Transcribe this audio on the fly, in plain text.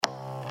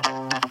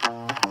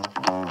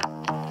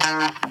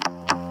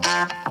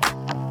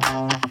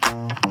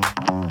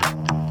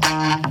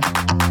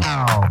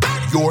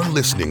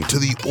listening to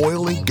the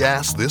Oil and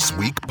Gas This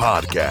Week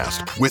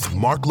podcast with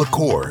Mark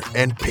LaCour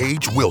and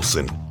Paige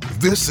Wilson.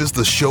 This is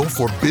the show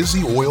for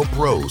busy oil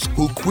pros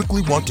who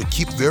quickly want to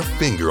keep their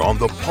finger on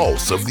the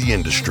pulse of the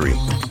industry.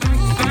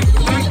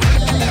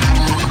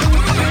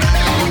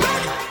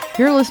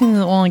 You're listening to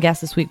the Oil and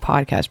Gas This Week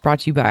podcast brought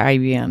to you by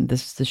IBM.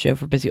 This is the show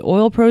for busy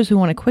oil pros who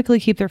want to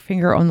quickly keep their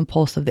finger on the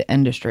pulse of the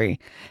industry.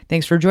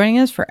 Thanks for joining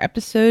us for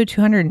episode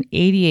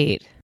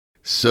 288.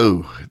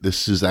 So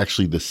this is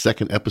actually the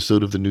second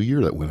episode of the new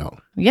year that went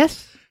out.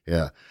 Yes.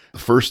 Yeah. The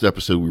first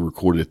episode we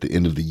recorded at the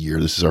end of the year.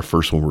 This is our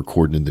first one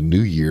recording in the new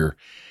year.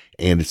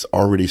 And it's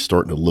already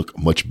starting to look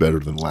much better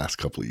than the last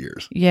couple of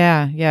years.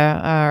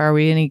 Yeah. Are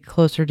we any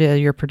closer to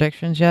your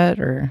predictions yet?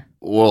 Or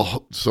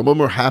Well, some of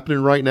them are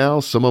happening right now.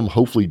 Some of them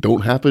hopefully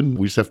don't happen.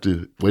 We just have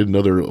to wait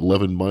another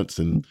 11 months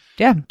and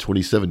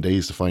 27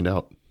 days to find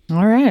out.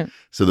 All right.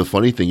 So the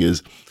funny thing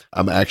is,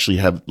 I'm actually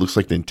looks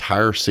like the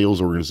entire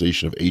sales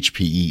organization of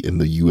HPE in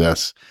the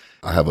U.S.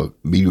 I have a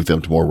meeting with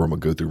them tomorrow where I'm going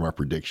to go through my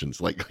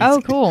predictions.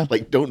 Oh, cool.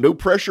 No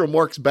pressure on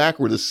Mark's back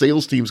where the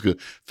sales team's going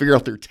to figure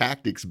out their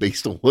tactics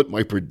based on what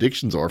my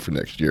predictions are for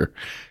next year.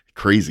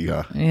 Crazy,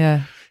 huh?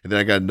 Yeah. And then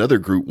I got another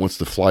group wants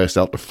to fly us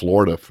out to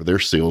Florida for their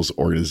sales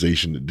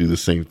organization to do the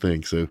same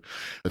thing. So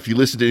if you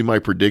listen to any of my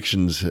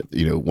predictions,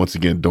 once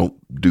again, don't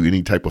do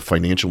any type of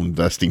financial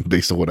investing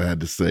based on what I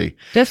had to say.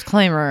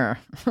 Disclaimer.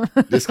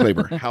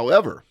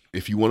 However,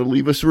 if you want to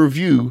leave us a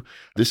review,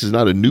 this is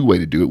not a new way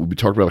to do it. We've been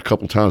talking about it a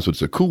couple of times, but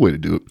it's a cool way to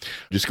do it.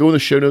 Just go in the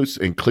show notes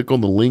and click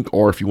on the link,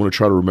 or if you want to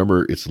try to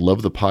remember, it's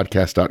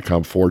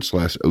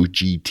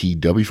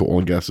lovethepodcast.com/OGTW for Oil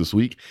and Gas This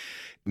Week.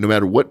 No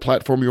matter what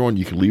platform you're on,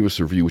 you can leave us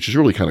a review, which is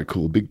really kind of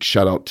cool. Big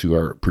shout out to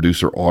our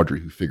producer, Audrey,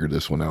 who figured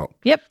this one out.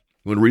 Yep.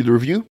 You want to read the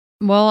review?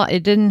 Well,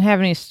 it didn't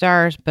have any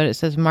stars, but it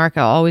says, Mark,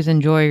 I always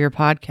enjoy your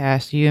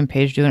podcast. You and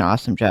Paige do an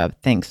awesome job.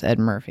 Thanks, Ed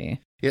Murphy.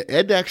 Yeah,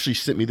 Ed actually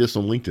sent me this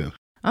on LinkedIn.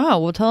 Oh,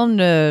 well, tell him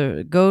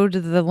to go to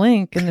the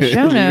link in the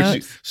show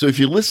notes. So if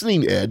you're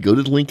listening, Ed, go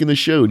to the link in the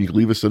show and you can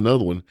leave us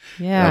another one.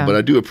 Yeah. But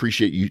I do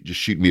appreciate you just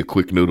shooting me a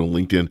quick note on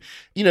LinkedIn.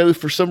 If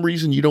for some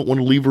reason you don't want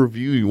to leave a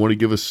review, you want to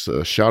give us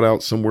a shout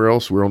out somewhere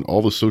else, we're on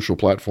all the social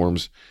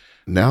platforms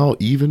now,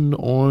 even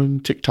on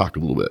TikTok a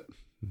little bit.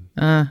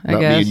 I Not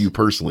guess. me and you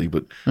personally,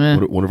 but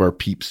one of our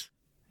peeps.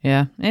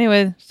 Yeah.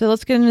 Anyway, so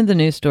let's get into the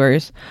news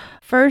stories.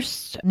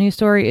 First news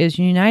story is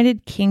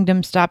United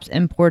Kingdom stops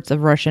imports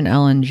of Russian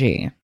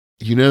LNG.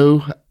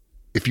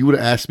 If you would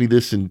have asked me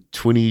this in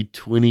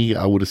 2020,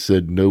 I would have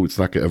said, no, it's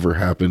not going to ever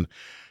happen.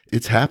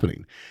 It's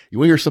happening. You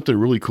want to hear something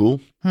really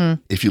cool?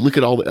 If you look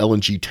at all the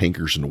LNG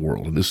tankers in the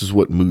world, and this is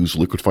what moves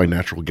liquefied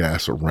natural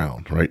gas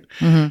around, right?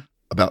 Mm-hmm.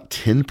 About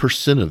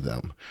 10% of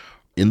them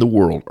in the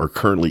world are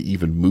currently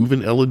even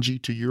moving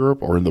LNG to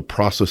Europe or in the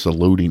process of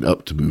loading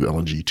up to move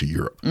LNG to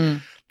Europe.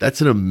 That's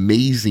an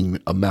amazing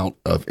amount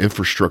of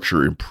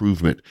infrastructure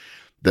improvement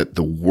that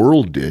the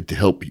world did to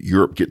help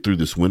Europe get through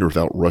this winter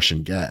without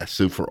Russian gas.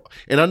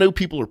 And I know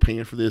people are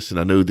paying for this, and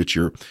I know that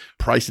you're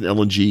pricing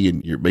LNG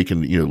and you're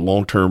making,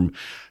 long-term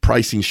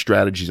pricing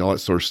strategies and all that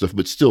sort of stuff,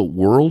 but still,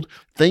 world,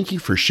 thank you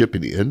for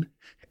shipping in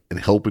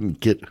and helping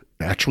get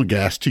natural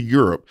gas to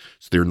Europe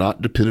so they're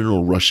not dependent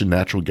on Russian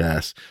natural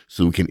gas,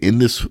 so we can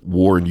end this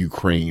war in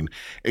Ukraine.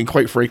 And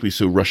quite frankly,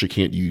 so Russia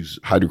can't use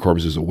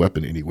hydrocarbons as a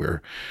weapon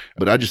anywhere.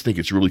 But I just think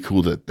it's really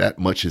cool that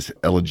much is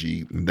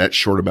LNG in that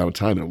short amount of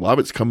time. And a lot of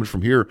it's coming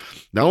from here.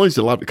 Not only is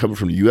a lot of it coming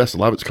from the U.S., a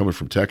lot of it's coming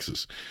from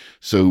Texas.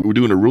 So we're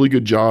doing a really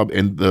good job.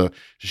 And the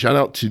shout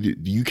out to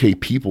the UK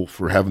people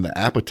for having the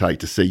appetite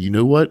to say, you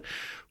know what?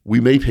 We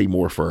may pay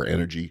more for our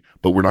energy,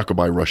 but we're not going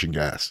to buy Russian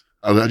gas.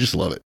 I just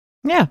love it.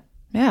 Yeah.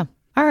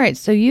 All right.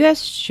 So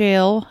U.S.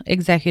 shale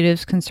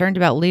executives concerned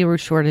about labor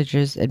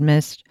shortages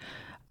amidst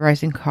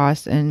rising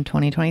costs in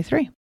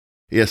 2023.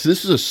 Yeah, so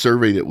this is a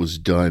survey that was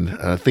done.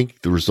 I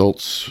think the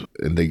results,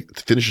 and they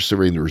finished the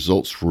survey and the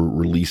results were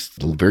released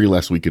the very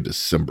last week of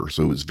December.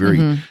 So it was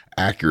very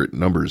accurate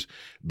numbers.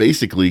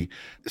 Basically,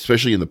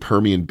 especially in the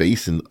Permian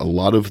Basin, a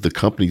lot of the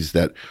companies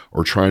that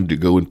are trying to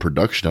go in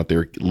production out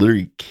there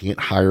literally can't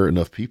hire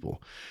enough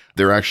people.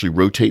 They're actually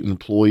rotating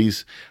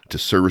employees to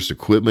service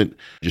equipment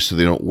just so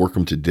they don't work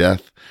them to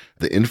death.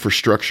 The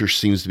infrastructure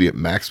seems to be at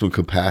maximum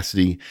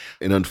capacity.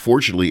 And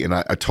unfortunately, and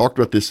I talked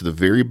about this at the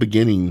very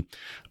beginning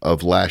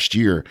of last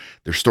year,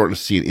 they're starting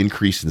to see an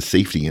increase in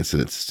safety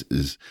incidents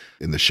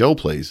in the shale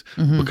plays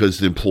because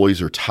the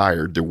employees are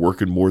tired. They're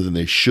working more than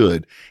they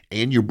should.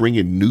 And you're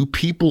bringing new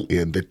people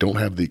in that don't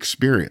have the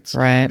experience.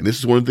 Right. And this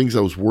is one of the things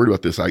I was worried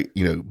about this.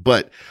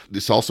 But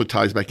this also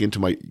ties back into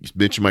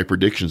my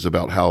predictions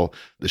about how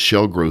the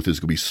shale growth is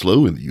going to be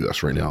slow in the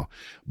U.S. right now.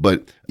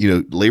 But,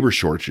 labor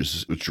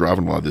shortages is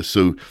driving a lot of this.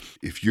 So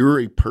if you're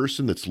a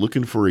person that's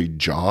looking for a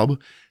job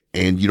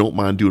and you don't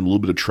mind doing a little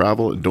bit of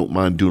travel and don't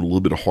mind doing a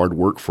little bit of hard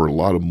work for a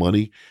lot of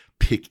money,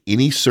 pick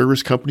any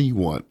service company you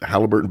want,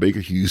 Halliburton, Baker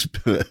Hughes,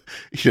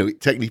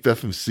 Technip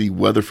FMC,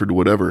 Weatherford,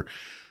 whatever.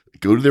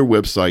 Go to their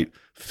website,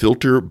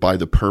 filter by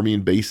the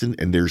Permian Basin,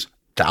 and there's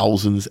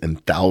thousands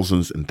and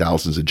thousands and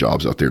thousands of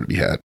jobs out there to be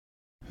had.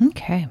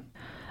 Okay.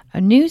 A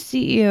new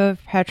CEO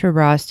of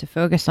Petrobras to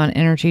focus on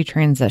energy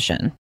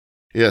transition.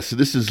 Yeah, so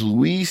this is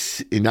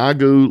Luis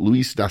Inago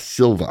Luis da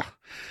Silva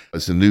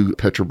as the new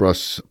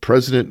Petrobras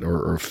president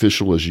or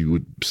official, as you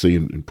would say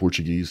in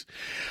Portuguese.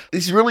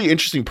 He's a really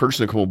interesting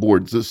person to come on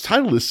board. The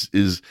title of this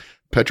is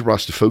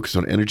Petrobras to focus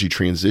on energy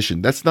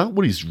transition. That's not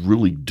what he's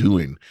really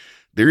doing.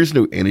 There is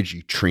no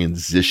energy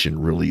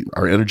transition, really.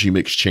 Our energy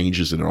mix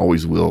changes and it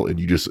always will, and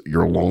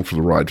you're along for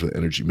the ride for the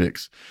energy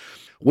mix.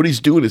 What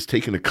he's doing is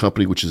taking a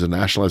company, which is a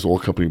nationalized oil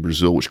company in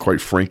Brazil, which quite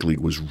frankly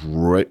was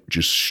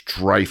just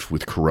strife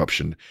with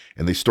corruption,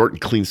 and they start and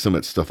clean some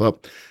of that stuff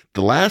up.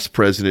 The last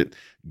president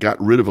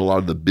got rid of a lot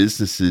of the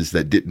businesses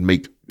that didn't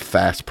make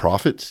fast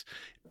profits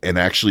and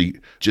actually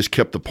just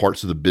kept the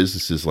parts of the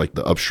businesses like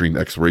the upstream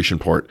exploration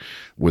part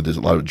where there's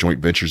a lot of joint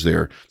ventures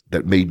there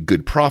that made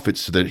good profits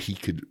so that he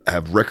could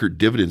have record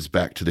dividends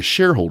back to the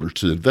shareholders,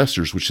 to the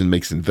investors, which then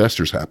makes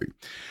investors happy.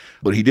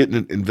 But he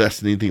didn't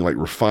invest in anything like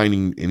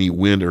refining any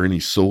wind or any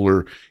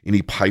solar,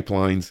 any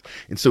pipelines.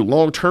 And so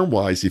long-term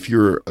wise, if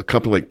you're a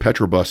company like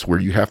Petrobras where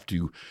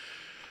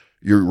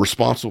you're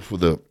responsible for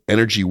the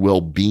energy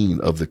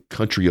well-being of the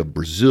country of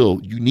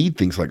Brazil, you need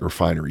things like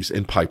refineries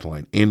and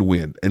pipeline and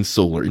wind and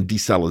solar and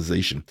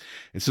desalination.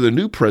 And so the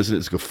new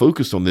president is going to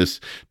focus on this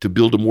to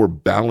build a more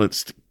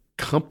balanced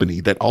company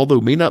that,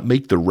 although may not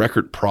make the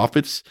record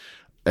profits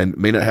and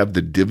may not have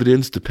the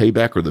dividends to pay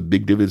back or the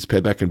big dividends to pay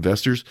back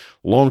investors,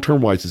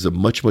 long-term wise is a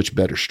much, much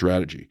better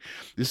strategy.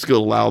 This is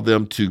going to allow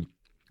them to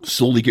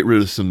slowly get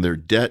rid of some of their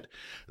debt.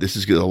 This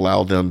is going to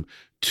allow them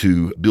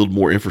to build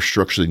more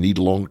infrastructure they need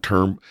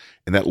long-term.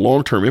 And that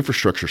long-term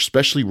infrastructure,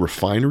 especially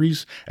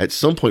refineries, at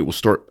some point will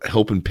start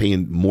helping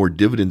paying more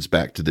dividends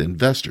back to the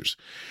investors.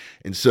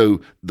 And so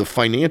the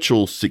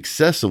financial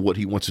success of what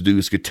he wants to do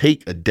is going to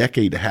take a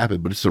decade to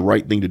happen, but it's the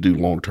right thing to do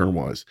long-term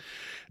wise.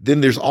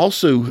 Then there's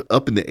also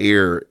up in the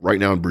air right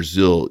now in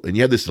Brazil, and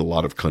you have this in a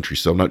lot of countries,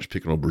 so I'm not just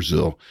picking on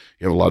Brazil.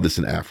 You have a lot of this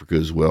in Africa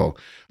as well.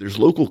 There's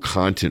local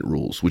content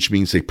rules, which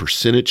means a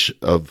percentage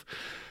of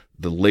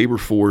the labor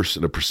force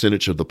and a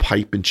percentage of the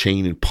pipe and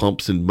chain and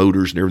pumps and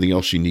motors and everything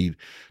else you need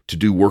to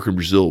do work in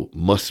Brazil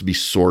must be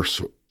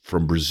sourced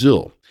from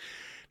Brazil.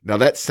 Now,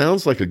 that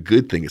sounds like a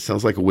good thing. It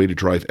sounds like a way to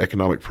drive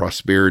economic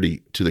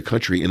prosperity to the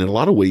country, and in a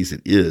lot of ways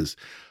it is.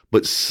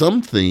 But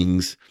some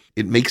things,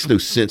 it makes no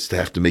sense to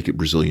have to make it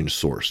Brazilian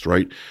sourced,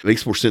 right? It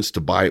makes more sense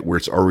to buy it where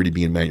it's already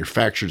being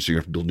manufactured, so you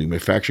have to build new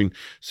manufacturing.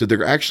 So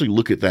they're actually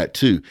look at that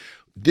too.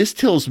 This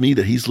tells me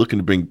that he's looking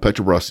to bring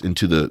Petrobras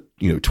into the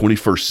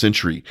 21st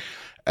century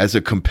as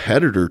a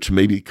competitor to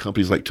maybe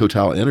companies like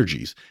Total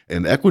Energies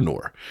and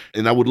Equinor.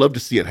 And I would love to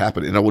see it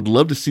happen. And I would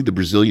love to see the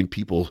Brazilian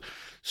people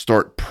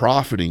start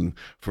profiting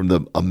from the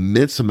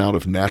immense amount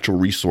of natural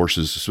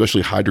resources,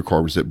 especially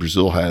hydrocarbons that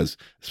Brazil has,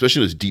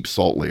 especially in those deep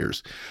salt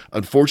layers.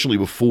 Unfortunately,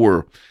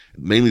 before,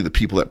 mainly the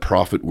people that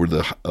profit were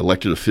the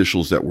elected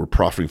officials that were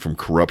profiting from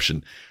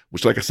corruption,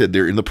 which, like I said,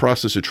 they're in the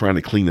process of trying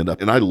to clean it up.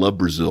 And I love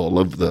Brazil. I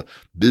love the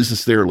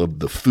business there. I love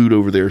the food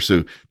over there.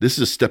 So this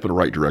is a step in the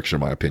right direction,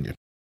 in my opinion.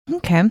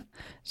 Okay.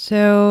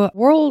 So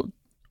World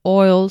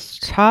Oil's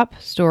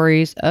top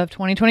stories of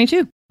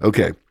 2022.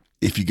 Okay.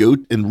 If you go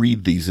and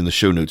read these in the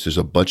show notes, there's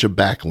a bunch of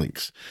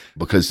backlinks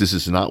because this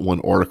is not one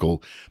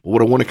article. But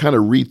what I want to kind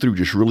of read through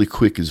just really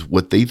quick is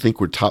what they think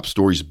were top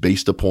stories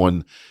based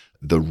upon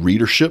the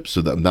readership,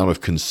 so the amount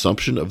of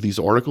consumption of these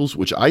articles,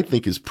 which I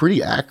think is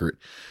pretty accurate.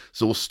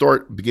 So we'll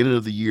start beginning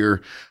of the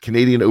year.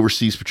 Canadian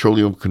Overseas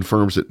Petroleum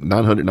confirms that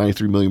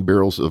 993 million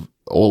barrels of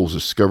oil was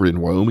discovered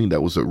in Wyoming.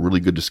 That was a really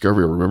good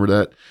discovery. I remember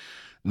that.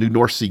 New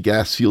North Sea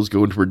gas fields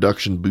go into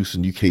production,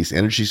 boosting UK's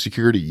energy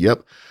security.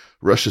 Yep.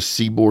 Russia's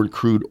seaborne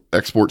crude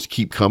exports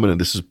keep coming, and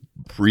this is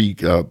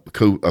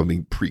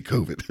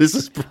pre-COVID. This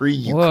is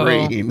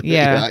pre-Ukraine. Whoa,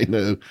 yeah, I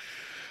know.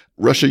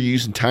 Russia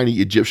using tiny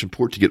Egyptian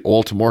port to get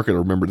oil to market. I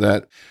remember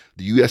that.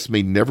 The U.S.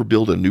 may never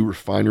build a new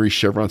refinery,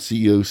 Chevron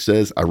CEO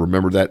says. I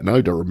remember that. No,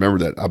 I don't remember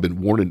that. I've been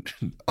warning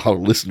our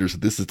listeners that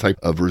this is the type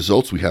of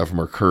results we have from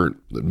our current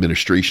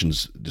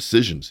administration's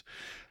decisions.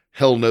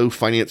 Hell no,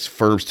 finance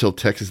firms tell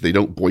Texas they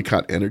don't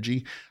boycott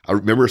energy. I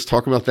remember us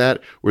talking about that,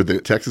 where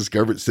the Texas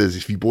government says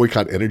if you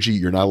boycott energy,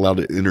 you're not allowed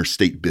to enter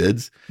state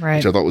bids, right,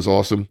 which I thought was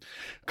awesome.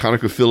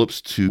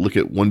 ConocoPhillips to look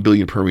at $1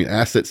 billion Permian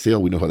asset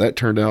sale. We know how that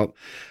turned out.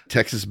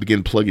 Texas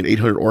began plugging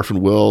 800 orphan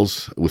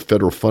wells with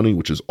federal funding,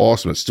 which is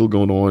awesome. It's still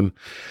going on.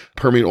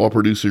 Permian oil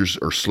producers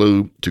are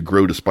slow to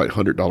grow despite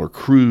 $100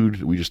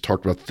 crude. We just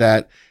talked about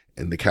that.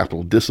 And the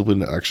capital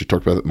discipline, I actually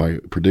talked about that in my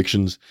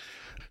predictions.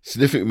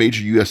 Significant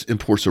major U.S.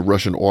 imports of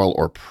Russian oil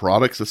or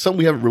products. That's something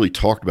we haven't really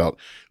talked about.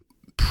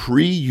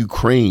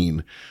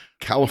 Pre-Ukraine,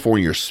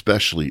 California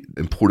especially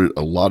imported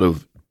a lot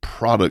of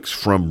products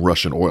from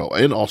Russian oil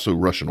and also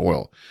Russian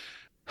oil.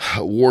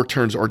 War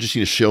turns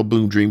Argentina's shale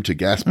boom dream to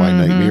gas by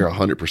nightmare,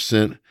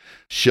 100%.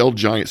 Shell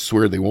giants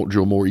swear they won't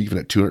drill more even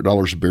at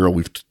 $200 a barrel.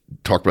 We've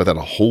talked about that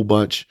a whole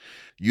bunch.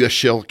 U.S.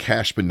 shale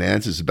cash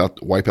bonanza is about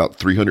to wipe out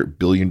 $300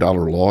 billion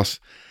loss.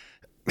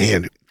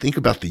 Man, think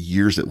about the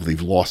years that they've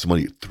lost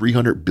money,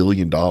 $300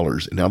 billion,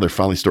 and now they're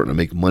finally starting to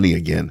make money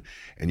again.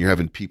 And you're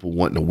having people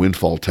wanting a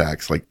windfall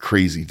tax like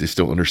crazy. They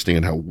still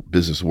understand how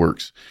business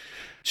works.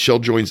 Shell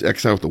joins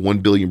Exxon with the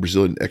 $1 billion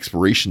Brazilian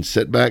exploration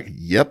setback.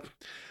 Yep.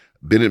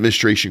 Biden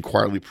administration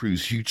quietly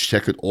approves huge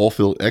Texas oil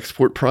field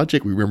export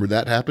project. We remember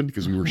that happened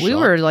because we were shocked. We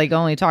were like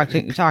only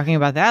talking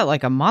about that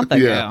like a month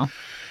ago. Yeah.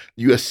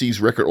 USC's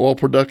record oil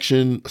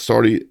production.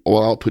 Saudi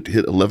oil output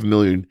hit 11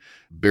 million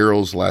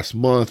barrels last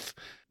month.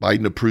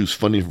 Biden approves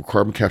funding for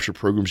carbon capture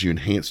programs to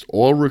enhance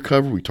oil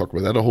recovery. We talked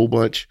about that a whole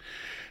bunch.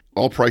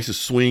 Oil prices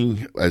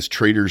swing as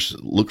traders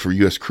look for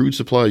U.S. crude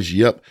supplies.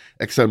 Yep.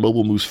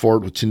 ExxonMobil moves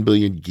forward with $10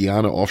 billion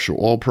Guyana offshore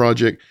oil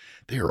project.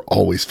 They are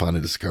always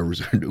finding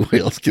discoveries where nobody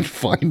else can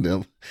find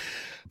them.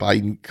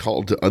 Biden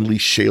called to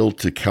unleash shale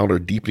to counter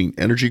deepening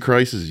energy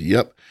crisis.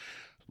 Yep.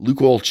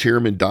 Lukoil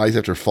chairman dies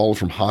after falling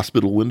from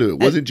hospital window. It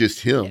wasn't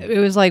just him. It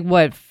was like,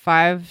 what,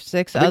 5,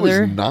 6 other?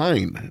 It was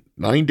 9.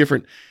 9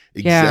 different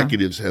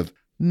executives have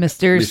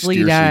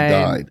mysteriously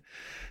died.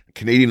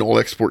 Canadian oil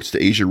exports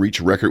to Asia reach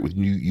a record with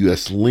new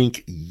U.S.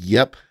 link.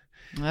 Yep.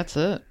 That's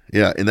it.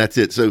 Yeah, and that's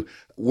it. So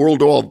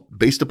World Oil,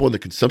 based upon the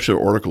consumption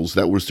of articles,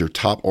 that was their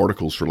top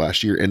articles for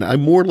last year. And I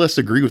more or less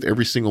agree with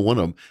every single one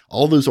of them.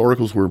 All those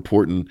articles were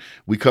important.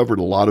 We covered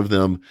a lot of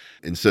them.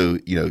 And so,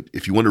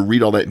 if you want to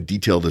read all that in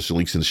detail, there's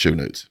links in the show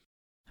notes.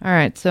 All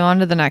right, so on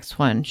to the next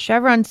one.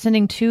 Chevron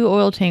sending 2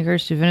 oil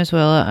tankers to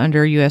Venezuela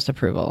under U.S.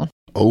 approval.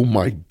 Oh,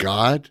 my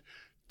God.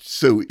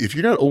 So if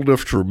you're not old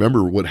enough to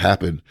remember what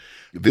happened,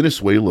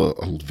 Venezuela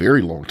a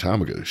very long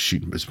time ago,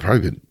 it's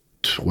probably been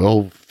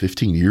 12,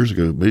 15 years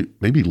ago,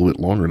 maybe a little bit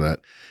longer than that,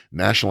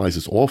 nationalized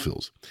its oil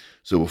fields.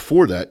 So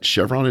before that,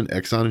 Chevron and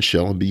Exxon and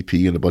Shell and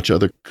BP and a bunch of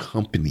other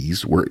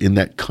companies were in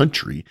that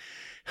country,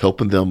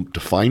 helping them to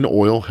find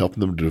oil,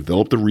 helping them to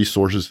develop the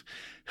resources,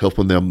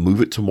 helping them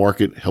move it to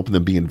market, helping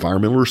them be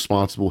environmentally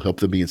responsible, help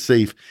them being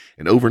safe.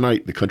 And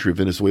overnight, the country of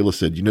Venezuela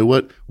said, you know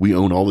what? We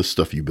own all this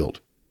stuff you built.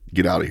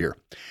 Get out of here.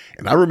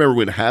 And I remember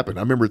when it happened,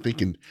 I remember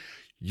thinking,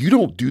 you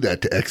don't do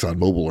that to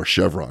ExxonMobil or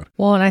Chevron.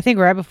 Well, and I think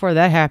right before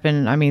that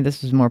happened, I mean,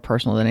 this is more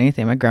personal than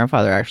anything. My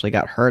grandfather actually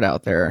got hurt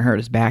out there and hurt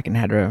his back and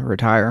had to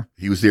retire.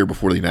 He was there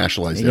before they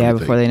nationalized everything. Yeah,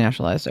 before they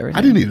nationalized everything.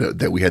 I didn't even know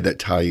that we had that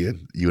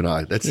tie-in, you and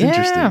I. That's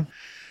interesting.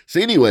 So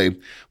anyway,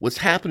 what's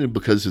happening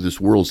because of this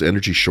world's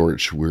energy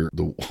shortage where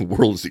the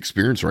world is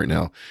experiencing right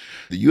now,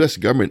 the U.S.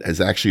 government has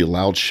actually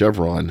allowed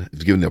Chevron,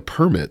 given them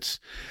permits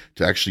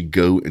to actually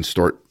go and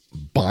start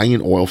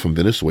buying oil from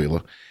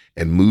Venezuela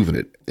and moving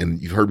it.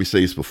 And you've heard me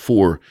say this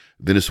before,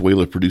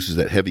 Venezuela produces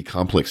that heavy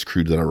complex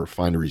crude that our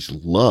refineries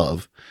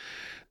love.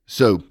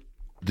 So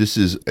this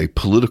is a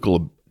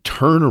political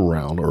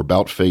turnaround or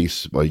about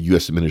face by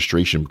U.S.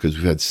 administration because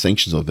we've had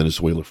sanctions on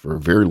Venezuela for a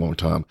very long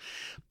time.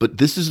 But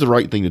this is the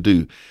right thing to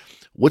do.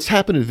 What's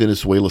happened in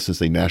Venezuela since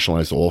they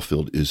nationalized the oil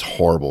field is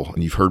horrible.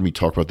 And you've heard me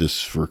talk about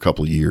this for a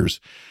couple of years.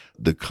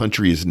 The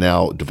country is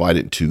now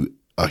divided into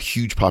a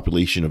huge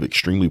population of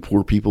extremely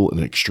poor people and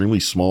an extremely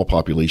small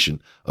population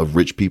of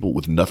rich people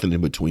with nothing in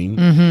between.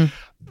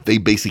 Mm-hmm. They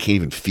basically can't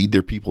even feed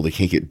their people. They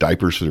can't get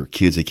diapers for their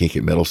kids. They can't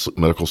get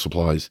medical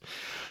supplies.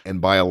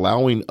 And by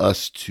allowing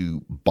us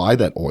to buy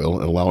that oil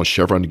and allowing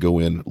Chevron to go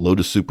in, load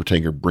a super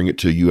tanker, bring it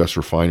to a U.S.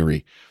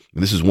 refinery,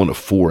 and this is one of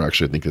 4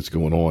 actually I think that's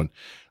going on.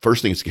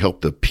 First thing is to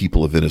help the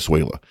people of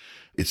Venezuela.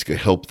 It's going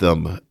to help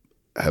them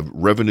have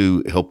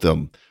revenue, help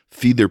them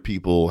feed their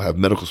people, have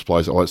medical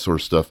supplies, all that sort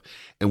of stuff.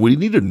 And we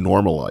need to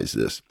normalize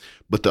this.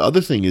 But the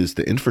other thing is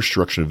the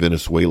infrastructure in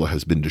Venezuela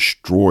has been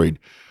destroyed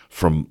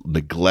from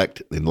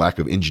neglect and lack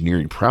of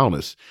engineering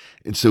prowess.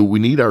 And so we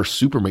need our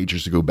super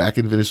majors to go back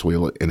in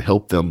Venezuela and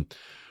help them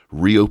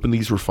reopen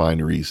these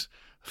refineries,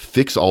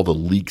 fix all the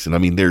leaks. And I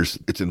mean,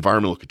 it's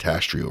environmental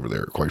catastrophe over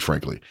there, quite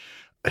frankly.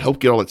 Help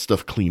get all that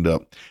stuff cleaned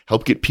up,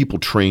 help get people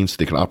trained so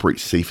they can operate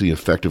safely and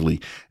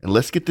effectively. And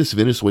let's get this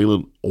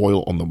Venezuelan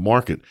oil on the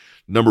market.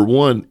 Number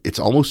one, it's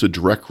almost a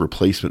direct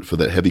replacement for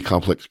that heavy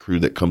complex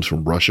crude that comes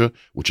from Russia,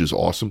 which is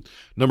awesome.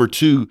 Number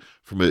two,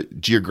 from a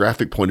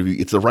geographic point of view,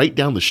 it's right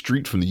down the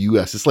street from the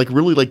U.S. It's like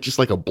really like just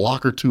like a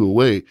block or 2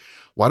 away.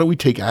 Why don't we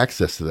take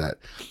access to that?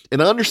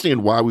 And I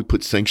understand why we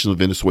put sanctions on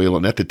Venezuela.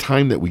 And at the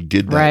time that we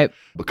did that, right,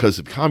 because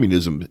of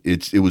communism,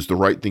 it was the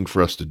right thing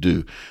for us to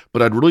do.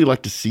 But I'd really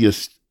like to see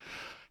us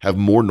have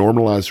more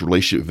normalized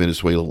relationship with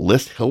Venezuela.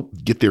 Let's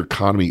help get their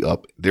economy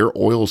up. Their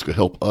oil is going to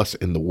help us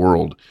in the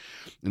world.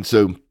 And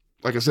so,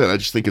 like I said, I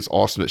just think it's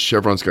awesome that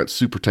Chevron's got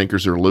super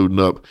tankers that are loading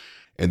up.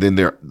 And then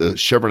the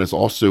Chevron has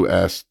also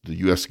asked the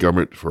U.S.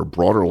 government for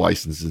broader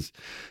licenses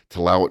to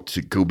allow it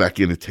to go back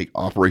in and take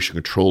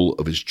operational control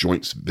of its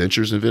joint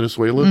ventures in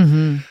Venezuela.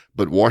 Mm-hmm.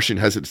 But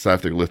Washington hasn't decided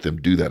if they're going to let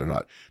them do that or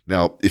not.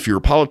 Now, if you're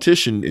a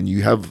politician and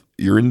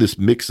you're in this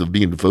mix of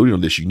being voting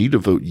on this, you need to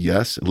vote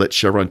yes and let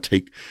Chevron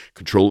take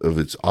control of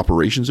its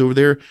operations over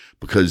there,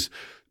 because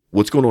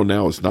what's going on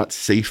now is not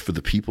safe for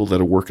the people that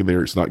are working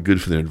there. It's not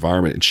good for the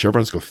environment, and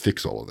Chevron's going to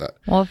fix all of that.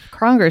 Well, if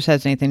Congress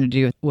has anything to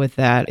do with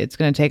that, it's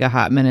going to take a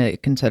hot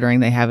minute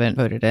considering they haven't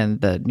voted in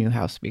the new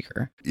House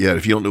Speaker. Yeah,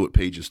 if you don't know what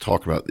Paige is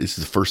talking about, this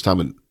is the first time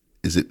in,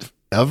 is it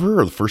ever,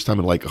 or the first time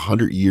in like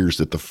 100 years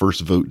that the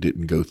first vote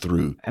didn't go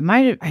through.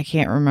 I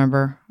can't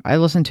remember. I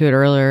listened to it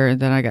earlier and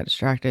then I got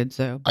distracted.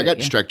 I got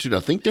distracted too. I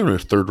think they're in a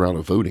third round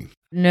of voting.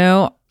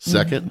 No.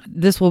 Second?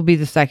 This will be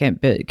the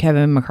second, but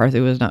Kevin McCarthy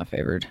was not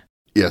favored.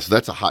 Yeah, so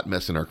that's a hot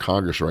mess in our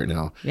Congress right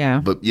now. Yeah.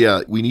 But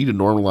yeah, we need to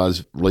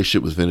normalize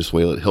relationship with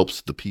Venezuela. It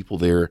helps the people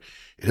there.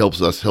 It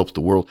helps us, helps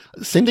the world.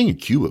 Same thing in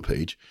Cuba,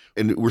 Paige.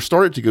 And we're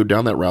starting to go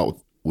down that route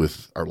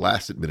with our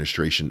last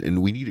administration,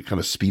 and we need to kind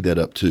of speed that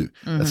up too.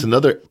 Mm-hmm. That's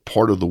another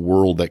part of the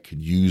world that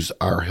could use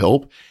our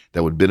help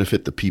that would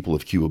benefit the people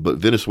of Cuba. But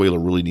Venezuela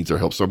really needs our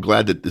help. So I'm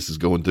glad that this is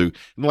going through.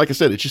 And like I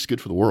said, it's just good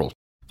for the world.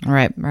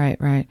 Right.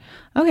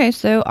 Okay,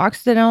 so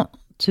Occidental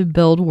to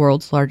build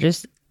world's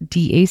largest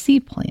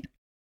DAC plant.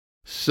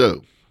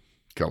 So,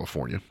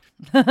 California.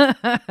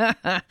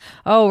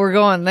 Oh, we're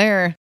going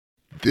there.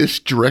 This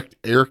direct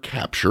air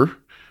capture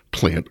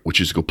plant,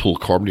 which is going to pull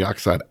carbon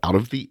dioxide out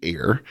of the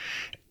air,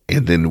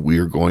 and then we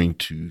are going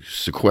to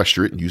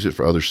sequester it and use it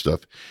for other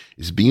stuff,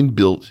 is being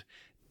built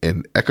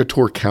in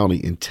Ecuador County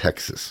in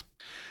Texas.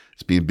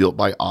 It's being built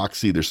by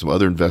Oxy. There's some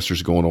other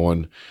investors going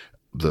on.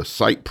 The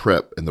site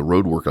prep and the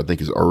road work, I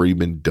think, has already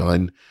been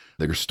done.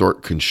 They're going to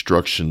start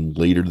construction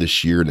later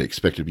this year, and they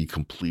expect it to be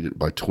completed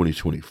by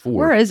 2024.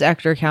 Where is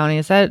Ecuador County?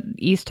 Is that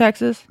East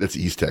Texas? That's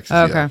East Texas,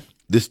 okay. Yeah.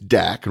 This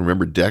DAC, and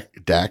remember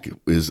DAC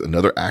is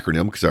another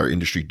acronym because our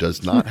industry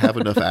does not have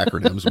enough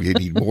acronyms. We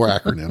need more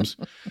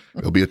acronyms.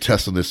 There'll be a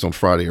test on this on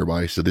Friday,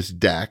 everybody. So this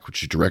DAC,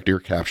 which is direct air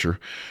capture,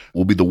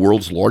 will be the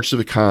world's largest of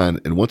a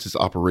kind. And once it's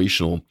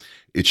operational,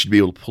 it should be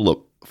able to pull up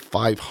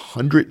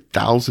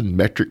 500,000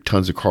 metric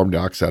tons of carbon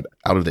dioxide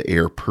out of the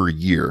air per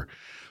year,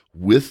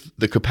 with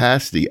the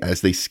capacity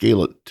as they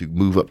scale it to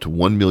move up to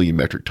 1 million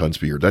metric tons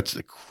per year. That's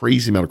a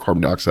crazy amount of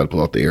carbon dioxide to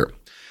pull out the air.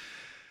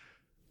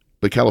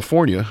 But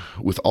California,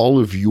 with all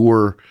of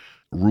your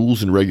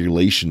rules and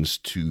regulations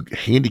to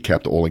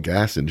handicap the oil and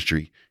gas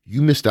industry,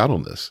 you missed out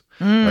on this.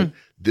 Right?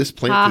 This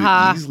plant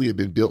could easily have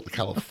been built in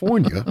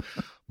California,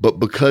 but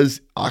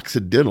because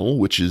Occidental,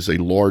 which is a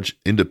large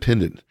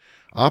independent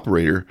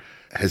operator,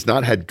 has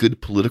not had good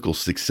political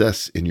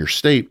success in your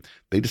state,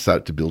 they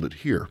decided to build it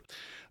here.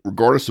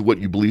 Regardless of what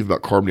you believe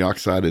about carbon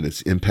dioxide and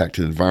its impact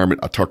to the environment,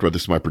 I talked about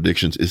this in my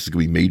predictions. This is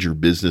going to be major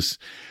business.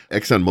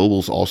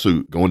 ExxonMobil's also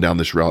going down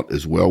this route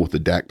as well with the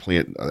DAC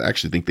plant. I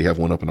actually think they have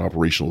one up and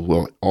operational as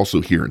well, also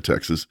here in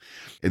Texas.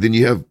 And then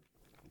you have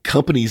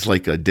companies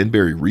like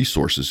Denbury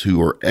Resources, who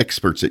are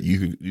experts at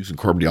using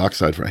carbon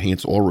dioxide for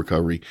enhanced oil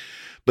recovery.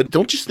 But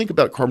don't just think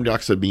about carbon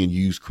dioxide being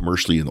used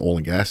commercially in the oil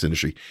and gas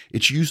industry.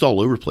 It's used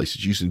all over the place.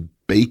 It's used in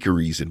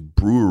bakeries and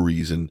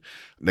breweries. And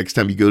next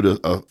time you go to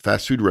a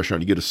fast food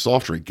restaurant, you get a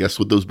soft drink. Guess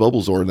what those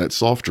bubbles are in that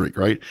soft drink,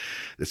 right?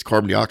 It's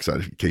carbon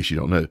dioxide, in case you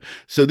don't know.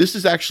 So this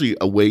is actually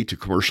a way to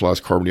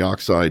commercialize carbon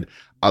dioxide.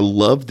 I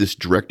love this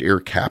direct air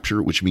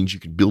capture, which means you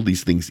can build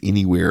these things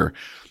anywhere.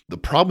 The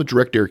problem with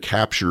direct air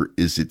capture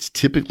is it's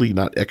typically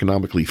not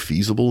economically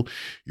feasible.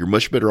 You're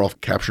much better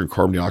off capturing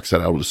carbon dioxide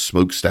out of the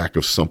smokestack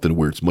of something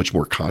where it's much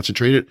more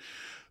concentrated.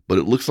 But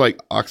it looks like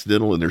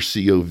Occidental and their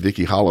CEO,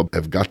 Vicky Hollop,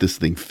 have got this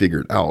thing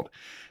figured out.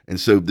 And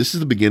so this is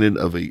the beginning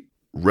of a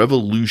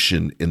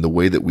revolution in the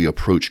way that we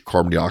approach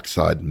carbon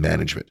dioxide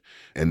management.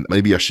 And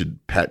maybe I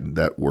should patent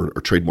that word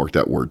or trademark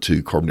that word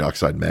too, carbon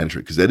dioxide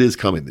management, because that is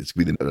coming. It's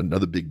going to be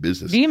another big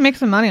business. You can make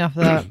some money off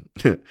of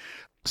that.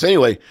 So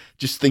anyway,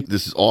 just think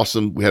this is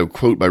awesome. We have a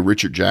quote by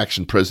Richard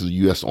Jackson, president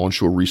of U.S.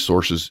 Onshore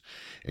Resources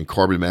and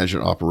Carbon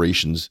Management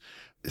Operations,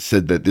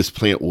 said that this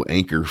plant will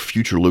anchor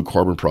future low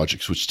carbon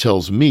projects, which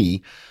tells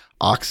me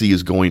Oxy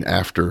is going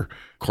after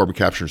carbon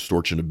capture and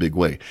storage in a big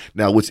way.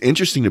 Now, what's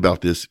interesting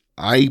about this,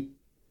 I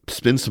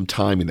spend some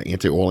time in the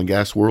anti-oil and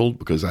gas world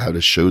because I had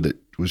a show that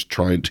was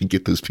trying to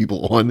get those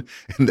people on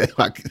and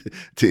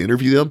to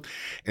interview them.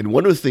 And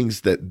one of the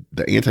things that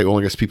the anti-oil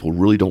and gas people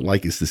really don't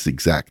like is this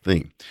exact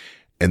thing.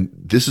 And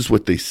this is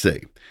what they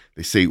say.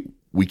 They say,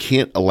 we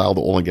can't allow the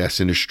oil and gas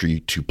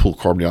industry to pull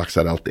carbon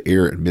dioxide out the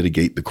air and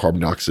mitigate the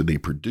carbon dioxide they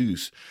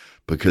produce,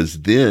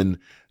 because then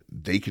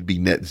they could be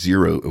net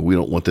zero and we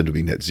don't want them to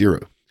be net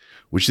zero,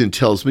 which then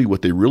tells me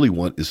what they really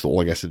want is the oil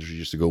and gas industry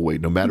just to go away,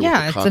 no matter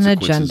what the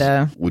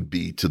consequences would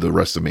be to the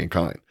rest of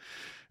mankind.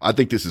 I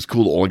think this is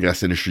cool. The oil and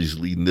gas industry is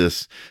leading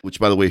this, which,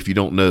 by the way, if you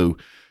don't know,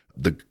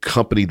 the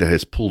company that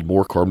has pulled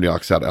more carbon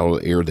dioxide out of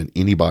the air than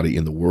anybody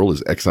in the world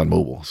is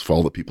ExxonMobil. It's for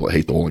all the people that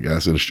hate the oil and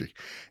gas industry.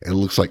 And it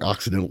looks like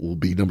Occidental will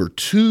be number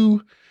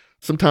 2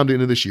 sometime at the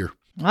end of this year.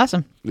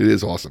 Awesome. It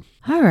is awesome.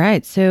 All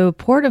right. So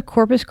Port of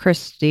Corpus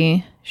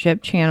Christi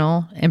Ship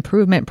Channel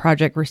Improvement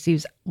Project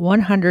receives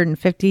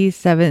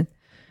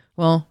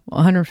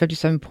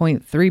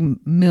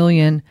 $157.3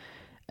 million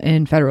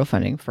in federal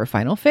funding for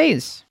final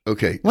phase.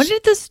 Okay. When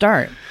did this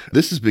start?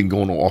 This has been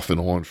going off and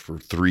on for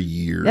 3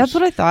 years. That's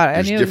what I thought.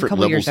 There's I knew different a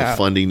couple levels years of out.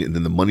 funding, and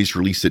then the money's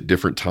released at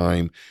different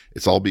time.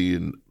 It's all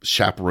being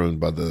chaperoned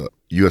by the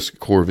U.S.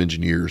 Corps of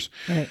Engineers.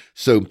 Right.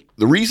 So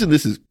the reason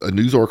this is a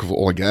news article for the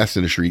oil and gas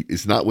industry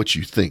is not what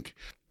you think.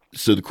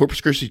 So the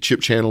Corpus Christi Ship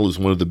Channel is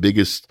one of the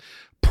biggest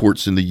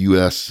ports in the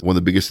U.S., one of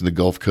the biggest in the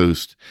Gulf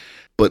Coast.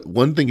 But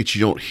one thing that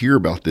you don't hear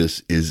about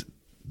this is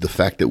the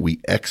fact that we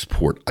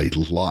export a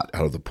lot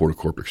out of the Port of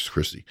Corpus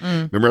Christi.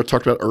 Remember I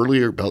talked about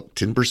earlier about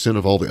 10%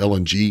 of all the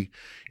LNG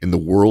in the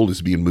world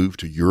is being moved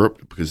to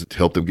Europe because it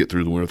helped them get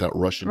through the winter without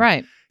Russian.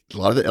 Right. A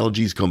lot of the LNG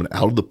is coming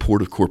out of the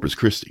Port of Corpus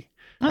Christi.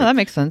 Oh, that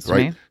makes sense to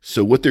me.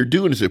 So what they're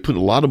doing is they're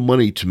putting a lot of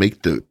money to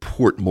make the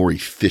port more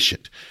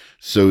efficient.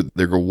 So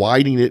they're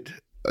widening it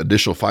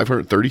additional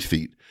 530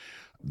 feet.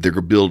 They're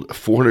going to build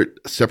 400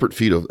 separate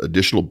feet of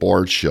additional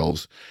barge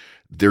shelves.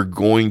 They're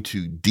going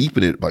to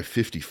deepen it by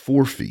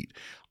 54 feet.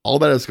 All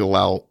that is going to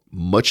allow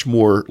much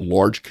more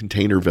large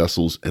container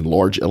vessels and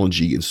large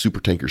LNG and super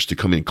tankers to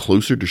come in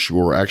closer to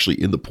shore,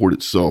 actually in the port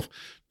itself,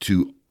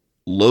 to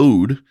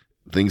load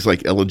things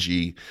like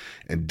LNG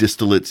and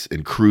distillates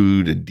and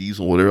crude and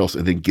diesel, whatever else,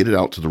 and then get it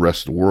out to the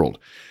rest of the world.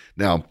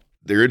 Now,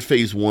 they're in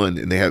phase 1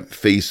 and they have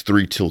phase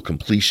 3 till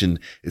completion.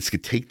 It's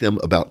going to take them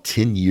about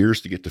 10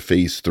 years to get to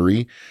phase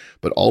 3.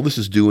 But all this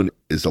is doing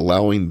is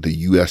allowing the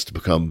U.S. to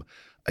become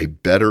a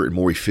better and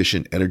more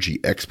efficient energy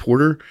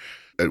exporter.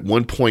 At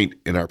one point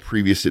in our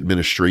previous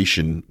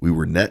administration, we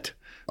were net.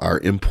 Our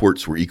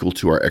imports were equal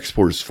to our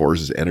exports as far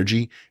as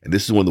energy. And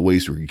this is one of the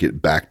ways we can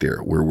get back there,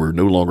 where we're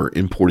no longer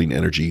importing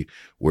energy,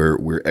 where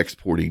we're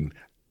exporting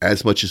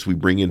as much as we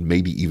bring in,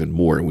 maybe even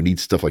more. And we need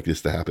stuff like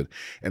this to happen.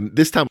 And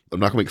this time, I'm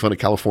not going to make fun of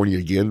California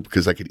again,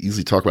 because I could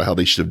easily talk about how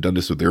they should have done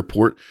this with their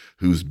port,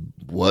 whose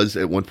was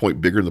at one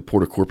point bigger than the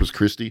Port of Corpus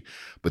Christi,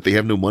 but they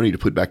have no money to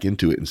put back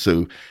into it. And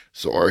so,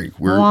 sorry,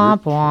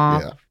 womp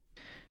womp. Yeah.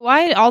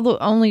 Why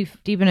only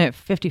deepen it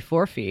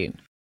 54 feet?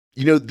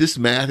 You know, this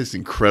math is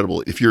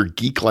incredible. If you're a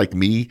geek like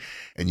me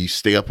and you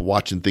stay up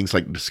watching things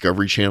like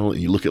Discovery Channel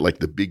and you look at like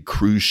the big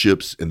cruise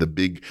ships and the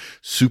big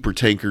super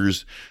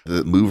tankers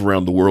that move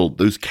around the world,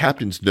 those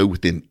captains know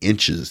within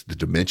inches the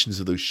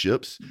dimensions of those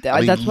ships.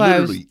 That's why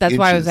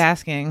I was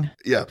asking.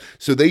 Yeah.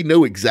 So they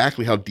know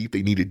exactly how deep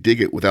they need to dig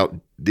it without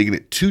digging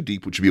it too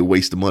deep, which would be a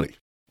waste of money.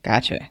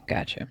 Gotcha.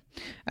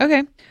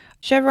 Okay.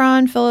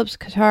 Chevron, Phillips,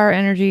 Qatar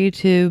Energy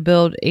to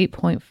build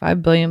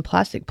 $8.5 billion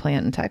plastic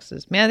plant in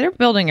Texas. Man, they're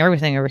building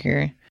everything over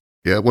here.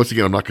 Yeah, once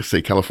again, I'm not going to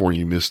say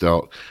California missed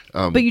out.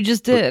 But you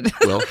just did.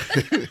 Well,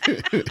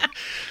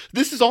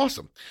 this is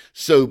awesome.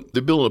 So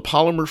they're building a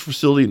polymer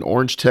facility in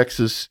Orange,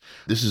 Texas.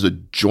 This is a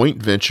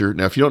joint venture.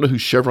 Now, if you don't know who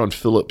Chevron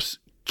Phillips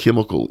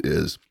Chemical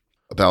is,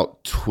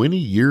 about 20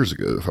 years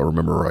ago, if I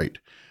remember right,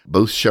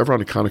 both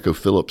Chevron and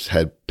ConocoPhillips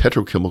had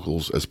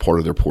petrochemicals as part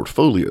of their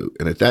portfolio.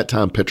 And at that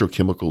time,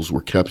 petrochemicals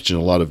were catching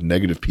a lot of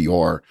negative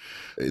PR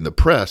in the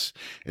press.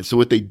 And so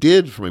what they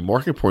did from a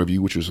marketing point of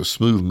view, which was a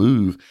smooth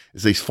move,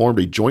 is they formed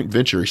a joint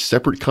venture, a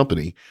separate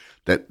company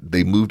that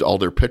they moved all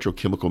their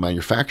petrochemical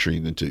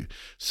manufacturing into.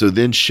 So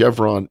then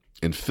Chevron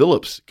and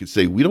Phillips could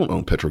say, we don't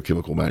own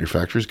petrochemical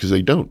manufacturers, because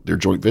they don't. Their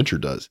joint venture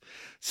does.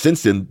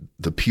 Since then,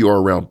 the PR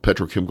around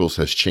petrochemicals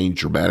has changed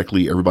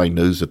dramatically. Everybody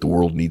knows that the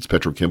world needs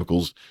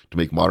petrochemicals to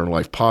make modern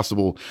life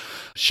possible.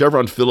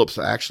 Chevron Phillips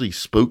actually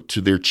spoke to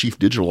their chief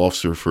digital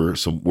officer for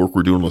some work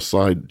we're doing on the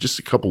side just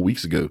a couple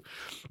weeks ago.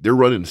 They're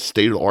running a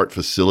state-of-the-art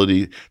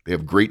facility. They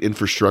have great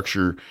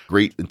infrastructure,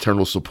 great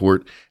internal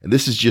support. And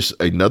this is just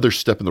another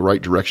step in the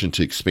right direction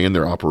to expand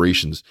their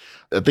operations.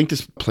 I think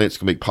this plant's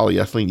going to make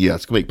polyethylene. Yeah,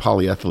 it's going to make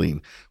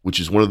polyethylene, which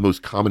is one of the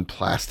most common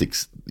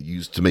plastics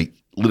used to make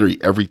literally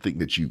everything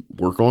that you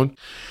work on.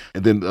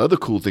 And then the other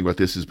cool thing about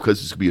this is,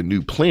 because it's going to be a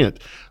new plant,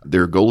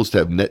 their goal is to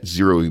have net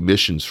zero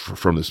emissions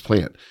from this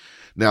plant.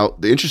 Now,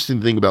 the interesting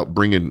thing about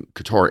bringing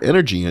Qatar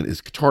Energy in is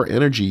Qatar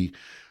Energy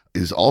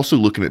is also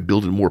looking at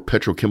building more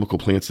petrochemical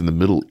plants in the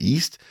Middle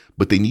East,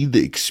 but they need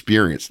the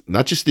experience,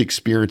 not just the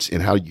experience in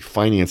how you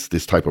finance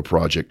this type of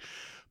project,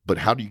 but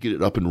how do you get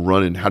it up and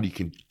running? How do you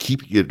can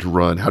keep it to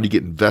run? How do you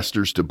get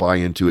investors to buy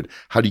into it?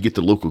 How do you get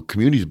the local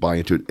communities to buy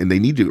into it? And they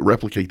need to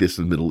replicate this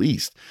in the Middle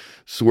East.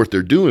 So what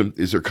they're doing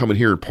is they're coming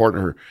here and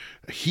partner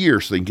here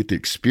so they can get the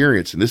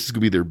experience. And this is going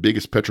to be their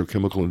biggest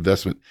petrochemical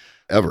investment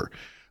ever.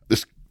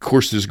 This, of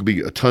course, there's going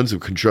to be tons of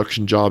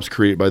construction jobs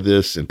created by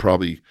this, and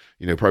probably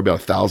about probably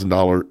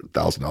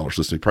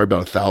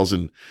about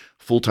 1,000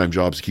 full-time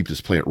jobs to keep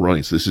this plant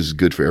running. So this is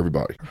good for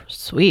everybody.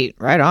 Sweet.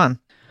 Right on.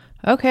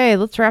 Okay,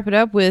 let's wrap it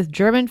up with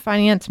German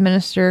finance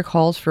minister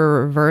calls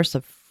for reverse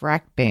of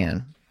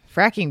fracking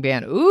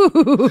ban. Ooh.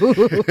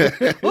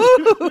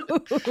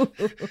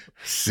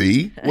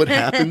 See what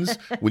happens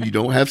when you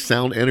don't have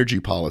sound energy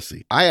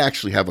policy. I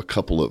actually have a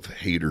couple of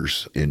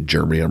haters in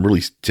Germany. I'm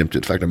really tempted.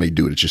 In fact, I may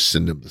do it. Just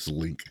send them this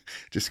link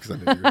just because I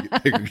know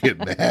they're going to get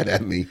mad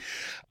at me.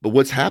 But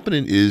what's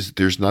happening is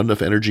there's not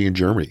enough energy in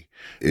Germany.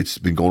 It's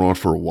been going on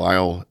for a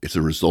while. It's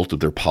a result of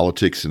their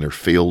politics and their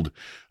failed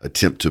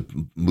attempt to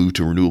move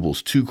to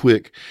renewables too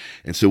quick.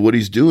 And so what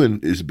he's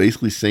doing is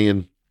basically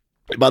saying,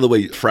 by the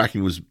way,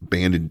 fracking was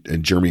banned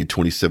in Germany in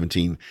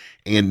 2017,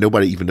 and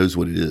nobody even knows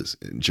what it is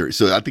in Germany.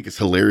 So I think it's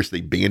hilarious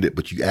they banned it,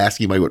 but you ask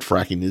anybody what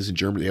fracking is in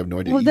Germany, they have no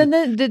idea. Well,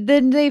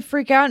 then they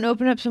freak out and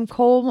open up some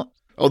coal.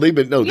 Oh, they've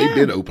been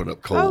open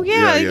up coal. Oh,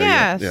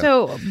 yeah.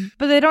 So,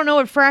 but they don't know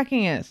what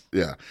fracking is.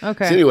 Yeah.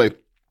 Okay. So anyway,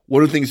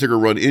 one of the things they're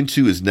going to run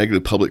into is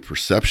negative public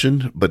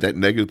perception, but that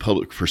negative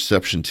public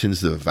perception tends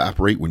to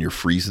evaporate when you're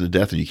freezing to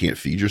death and you can't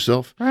feed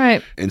yourself.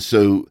 Right. And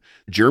so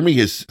Germany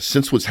has,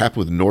 since what's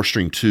happened with Nord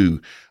Stream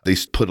 2, they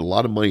put a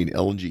lot of money in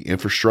LNG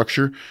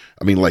infrastructure.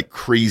 I mean, like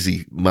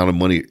crazy amount of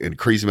money and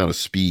crazy amount of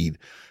speed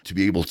to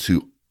be able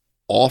to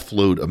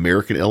offload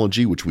American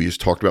LNG, which we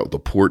just talked about with the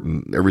port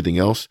and everything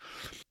else.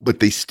 But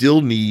they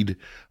still need,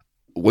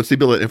 once they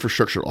build that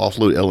infrastructure to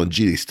offload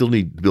LNG, they still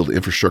need to build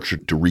infrastructure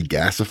to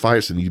regasify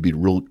it. So they need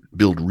to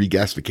build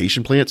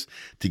regasification plants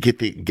to get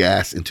the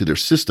gas into their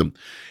system.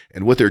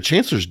 And what their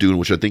chancellor's doing,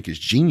 which I think is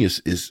genius,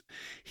 is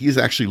he is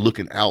actually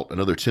looking out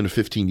another 10 to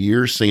 15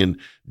 years saying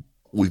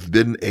we've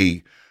been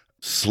a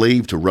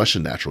slave to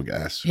Russian natural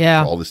gas for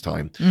all this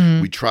time.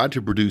 We tried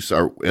to produce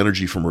our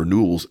energy from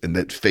renewables and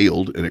that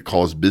failed, and it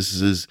caused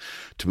businesses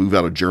to move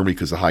out of Germany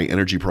because of high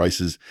energy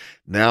prices.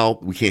 Now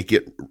we can't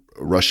get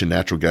Russian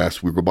natural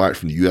gas. We're going to buy it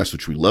from the U.S.,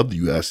 which we love the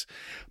U.S.,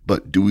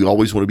 but do we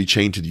always want to be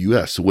chained to the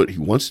U.S.? So what he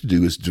wants to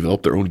do is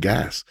develop their own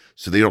gas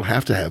so they don't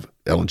have to have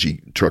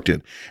LNG trucked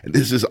in. And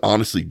this is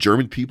honestly,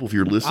 German people, if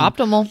you're listening,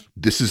 optimal.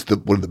 This is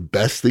one of the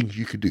best things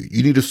you could do.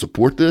 You need to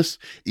support this.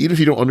 Even if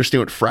you don't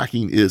understand what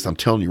fracking is, I'm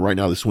telling you right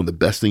now, this is one of the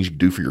best things you can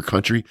do for your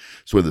country.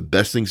 It's one of the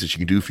best things that you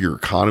can do for your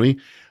economy.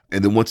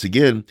 And then once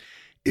again,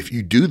 if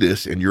you do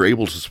this and you're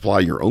able to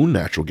supply your own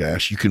natural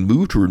gas, you can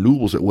move to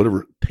renewables at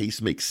whatever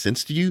pace makes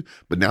sense to you.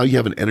 But now you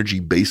have an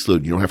energy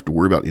baseload. You don't have to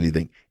worry about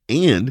anything.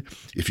 And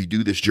if you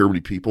do this, Germany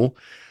people,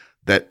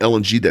 that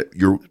LNG that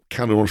you're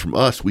counting on from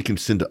us, we can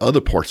send to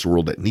other parts of the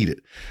world that need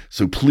it.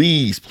 So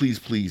please, please,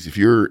 please, if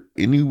you're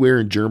anywhere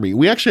in Germany,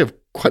 we actually have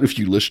quite a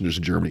few listeners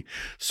in Germany,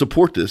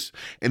 support this.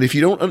 And if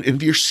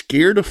you're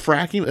scared of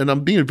fracking, and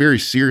I'm being very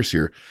serious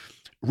here,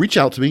 reach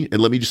out to me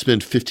and let me just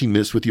spend 15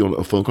 minutes with you on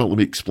a phone call. Let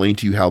me explain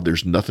to you how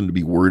there's nothing to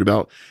be worried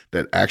about,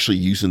 that actually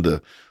using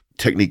the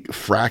technique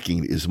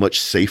fracking is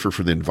much safer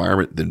for the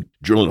environment than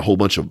drilling a whole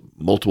bunch of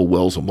multiple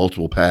wells on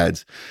multiple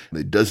pads.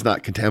 It does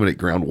not contaminate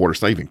groundwater.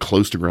 It's not even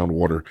close to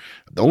groundwater.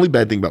 The only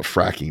bad thing about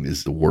fracking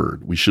is the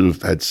word. We should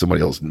have had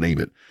somebody else name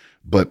it.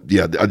 But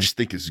yeah, I just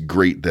think it's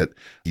great that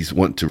he's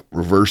wanting to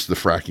reverse the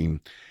fracking,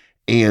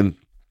 and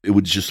it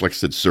would just, like I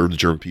said, serve the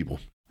German people.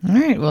 All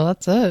right. Well,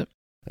 that's it.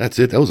 That's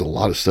it. That was a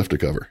lot of stuff to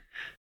cover.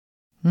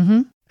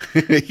 Mm-hmm.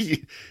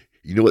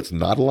 You know what's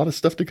not a lot of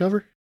stuff to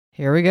cover?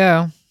 Here we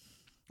go.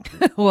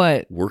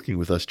 What? Working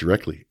with us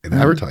directly and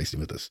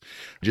advertising with us.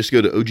 Just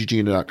go to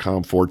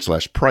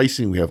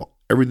oggn.com/pricing. We have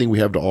everything we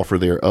have to offer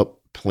there up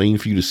plain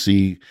for you to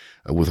see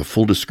with a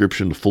full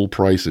description, the full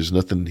price. There's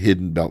nothing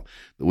hidden about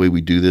the way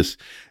we do this.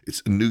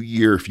 It's a new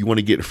year. If you want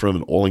to get in front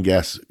of an oil and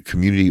gas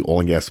community,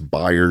 oil and gas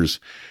buyers,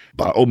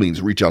 by all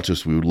means, reach out to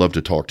us. We would love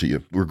to talk to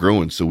you. We're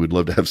growing, so we'd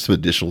love to have some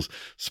additional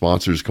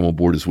sponsors come on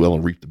board as well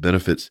and reap the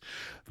benefits.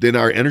 Then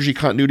our Energy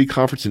Continuity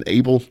Conference in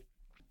Able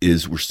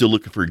we're still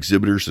looking for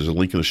exhibitors. There's a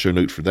link in the show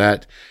note for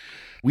that.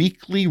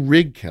 Weekly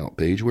rig count,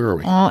 Paige. Where are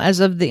we? Well, as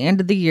of the end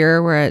of the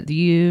year, we're at the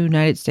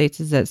United States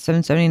is at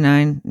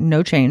 779,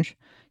 no change.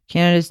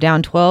 Canada's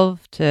down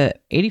 12 to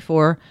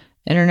 84.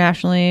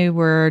 Internationally,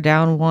 we're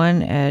down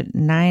 1 at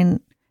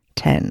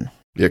 910.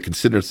 Yeah,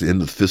 consider it's the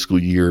end of the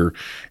fiscal year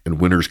and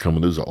winter's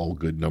coming. Those are all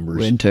good numbers.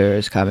 Winter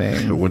is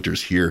coming.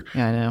 Winter's here.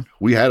 Yeah, I know.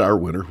 We had our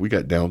winter. We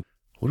got down.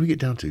 What did we get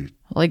down to?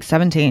 Like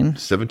 17.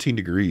 17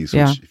 degrees.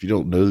 Yeah. Which, if you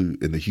don't know,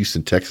 in the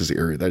Houston, Texas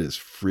area, that is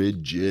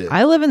frigid.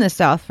 I live in the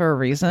South for a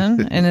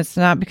reason, and it's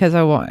not because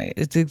I want.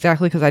 It's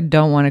exactly because I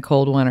don't want a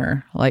cold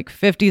winter. Like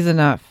 50's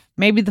enough.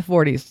 Maybe the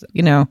 40s,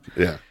 Yeah.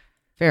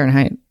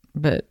 Fahrenheit.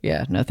 But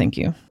yeah, no, thank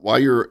you. While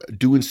you're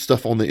doing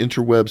stuff on the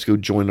interwebs, go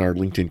join our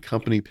LinkedIn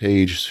company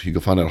page. So you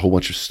can find out a whole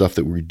bunch of stuff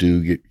that we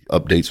do, get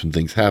updates when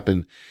things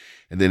happen.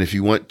 And then if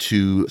you want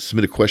to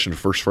submit a question for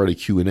First Friday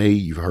Q&A,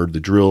 you've heard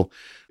the drill.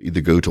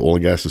 Either go to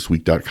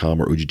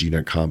oilandgasthisweek.com or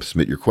ogg.com,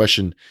 submit your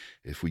question.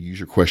 If we use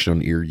your question on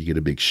the air, you get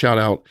a big shout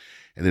out.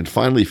 And then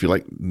finally, if you'd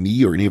like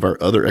me or any of our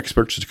other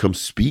experts to come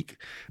speak,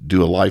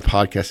 do a live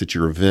podcast at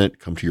your event,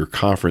 come to your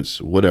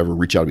conference, whatever,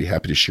 reach out. I'd be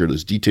happy to share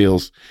those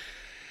details.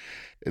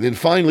 And then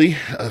finally,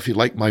 if you'd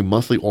like my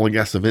monthly oil and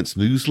gas events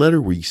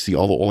newsletter, where you see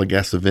all the oil and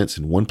gas events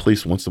in one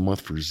place once a month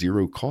for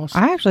zero cost.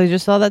 I actually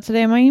just saw that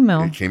today in my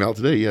email. It came out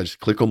today. Yeah, just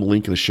click on the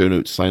link in the show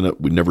notes, sign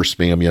up. We never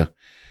spam you.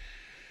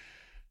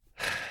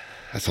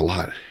 That's a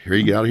lot. Here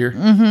you get out of here.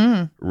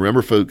 Mm-hmm.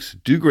 Remember, folks,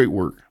 do great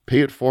work,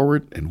 pay it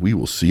forward, and we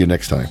will see you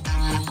next time.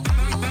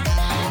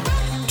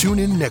 Tune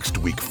in next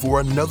week for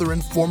another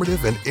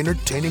informative and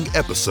entertaining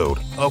episode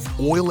of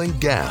Oil and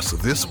Gas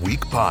This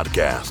Week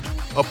podcast,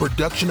 a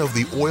production of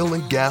the Oil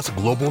and Gas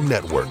Global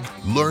Network.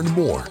 Learn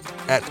more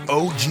at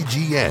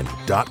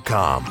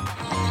oggn.com.